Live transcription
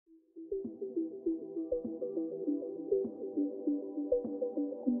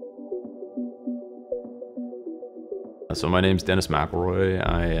So my name's Dennis McElroy.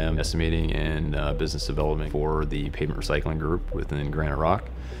 I am estimating and business development for the pavement recycling group within Graniterock.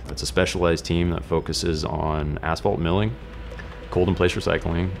 It's a specialized team that focuses on asphalt milling, cold in place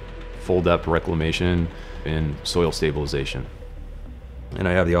recycling, full depth reclamation, and soil stabilization. And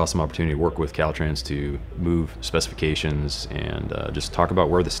I have the awesome opportunity to work with Caltrans to move specifications and just talk about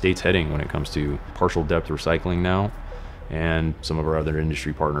where the state's heading when it comes to partial depth recycling now. And some of our other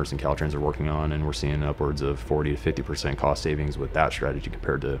industry partners in Caltrans are working on, and we're seeing upwards of 40 to 50% cost savings with that strategy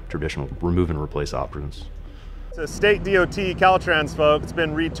compared to traditional remove and replace options. So state DOT Caltrans folks, it's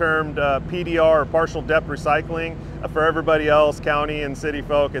been retermed PDR or partial depth recycling. For everybody else, county and city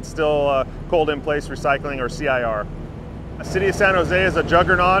folk, it's still cold in place recycling or CIR. The City of San Jose is a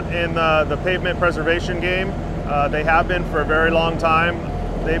juggernaut in the pavement preservation game. They have been for a very long time.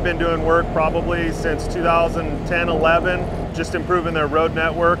 They've been doing work probably since 2010-11, just improving their road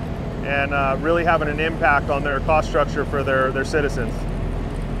network and really having an impact on their cost structure for their citizens.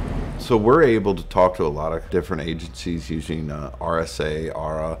 So we're able to talk to a lot of different agencies using RSA,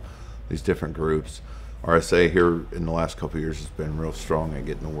 Aura, these different groups. RSA here in the last couple of years has been real strong at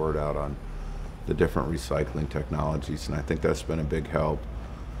getting the word out on the different recycling technologies, and I think that's been a big help.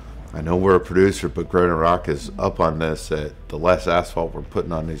 I know we're a producer, but Graniterock is up on this, that the less asphalt we're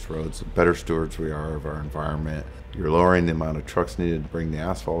putting on these roads, the better stewards we are of our environment. You're lowering the amount of trucks needed to bring the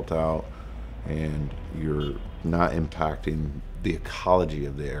asphalt out, and you're not impacting the ecology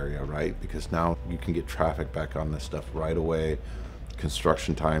of the area, right? Because now you can get traffic back on this stuff right away.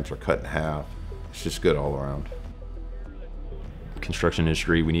 Construction times are cut in half. It's just good all around. Construction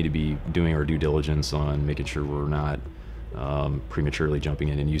industry, we need to be doing our due diligence on making sure we're not prematurely jumping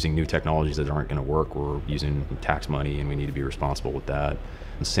in and using new technologies that aren't going to work. We're using tax money, and we need to be responsible with that.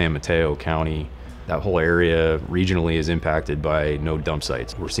 In San Mateo County, that whole area regionally is impacted by no dump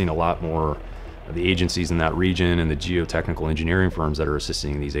sites. We're seeing a lot more of the agencies in that region and the geotechnical engineering firms that are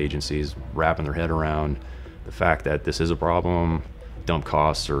assisting these agencies wrapping their head around the fact that this is a problem. Dump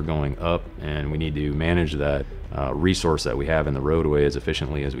costs are going up, and we need to manage that resource that we have in the roadway as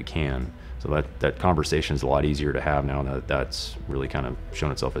efficiently as we can. So that conversation is a lot easier to have now that that's really kind of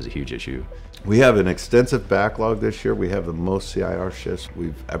shown itself as a huge issue. We have an extensive backlog this year. We have the most CIR shifts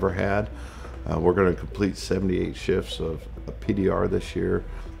we've ever had. We're going to complete 78 shifts of PDR this year.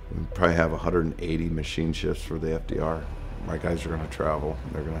 We probably have 180 machine shifts for the FDR. My guys are going to travel.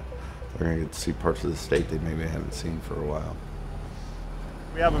 They're going to get to see parts of the state they maybe haven't seen for a while.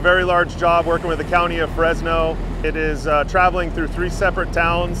 We have a very large job working with the County of Fresno. It is traveling through 3 separate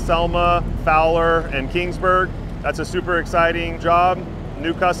towns, Selma, Fowler, and Kingsburg. That's a super exciting job,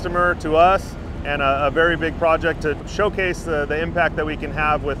 new customer to us, and a very big project to showcase the impact that we can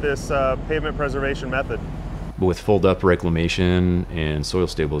have with this pavement preservation method. With full depth reclamation and soil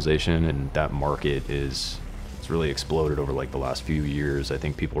stabilization, and that market it's really exploded over like the last few years. I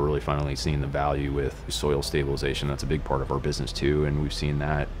think people are really finally seeing the value with soil stabilization. That's a big part of our business too, and we've seen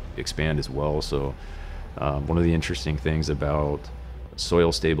that expand as well. So one of the interesting things about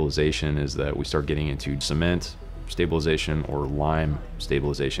soil stabilization is that we start getting into cement stabilization or lime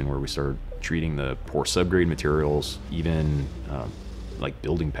stabilization, where we start treating the poor subgrade materials, even like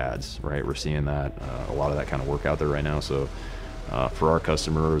building pads, right? We're seeing that a lot of that kind of work out there right now. So for our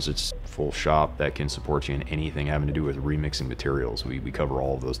customers, it's full shop that can support you in anything having to do with remixing materials. We cover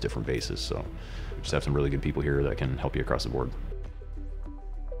all of those different bases. So just have some really good people here that can help you across the board.